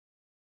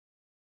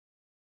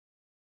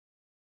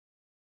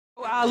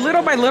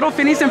Little by little,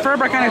 Phineas and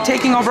Ferb are kind of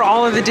taking over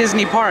all of the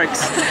Disney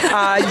parks.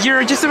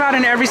 You're just about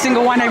in every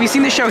single one. Have you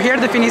seen the show here,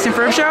 the Phineas and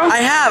Ferb show?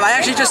 I have. I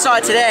actually just saw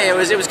it today. It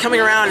was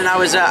coming around, and I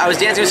was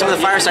dancing with some of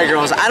the Fireside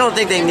Girls. I don't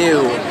think they knew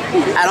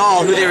at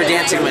all who they were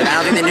dancing with. I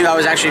don't think they knew I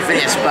was actually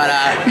Phineas, but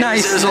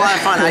nice. It was a lot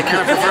of fun. I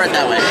kind of prefer it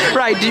that way.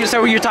 Right.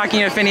 So you're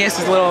talking to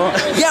Phineas's little.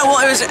 Yeah.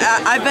 Well, it was.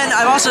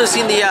 I've also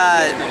seen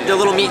the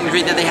little meet and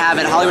greet that they have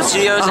at Hollywood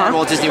Studios at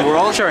Walt Disney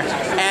World. Sure.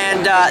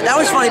 And that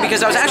was funny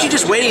because I was actually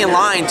just waiting in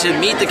line to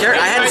meet the character.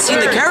 I hadn't seen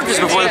the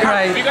characters before.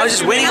 Right. I was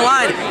just waiting in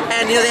line,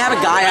 and they have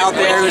a guy out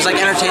there who's like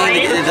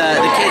entertaining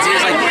the kids. He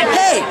was like,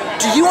 "Hey,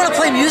 do you want to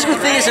play music with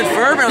Phineas and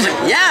Ferb?" And I was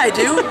like, "Yeah, I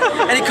do."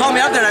 And he called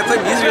me up there, and I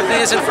played music with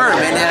Phineas and Ferb,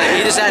 and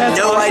he just had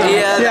no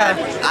idea that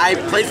I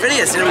played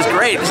Phineas, and it was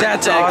great.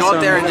 That's to awesome. go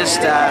up there and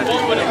just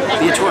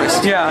be a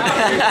tourist. Yeah,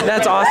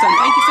 that's awesome.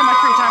 Thank you so much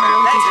for your time. I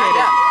really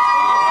appreciate it.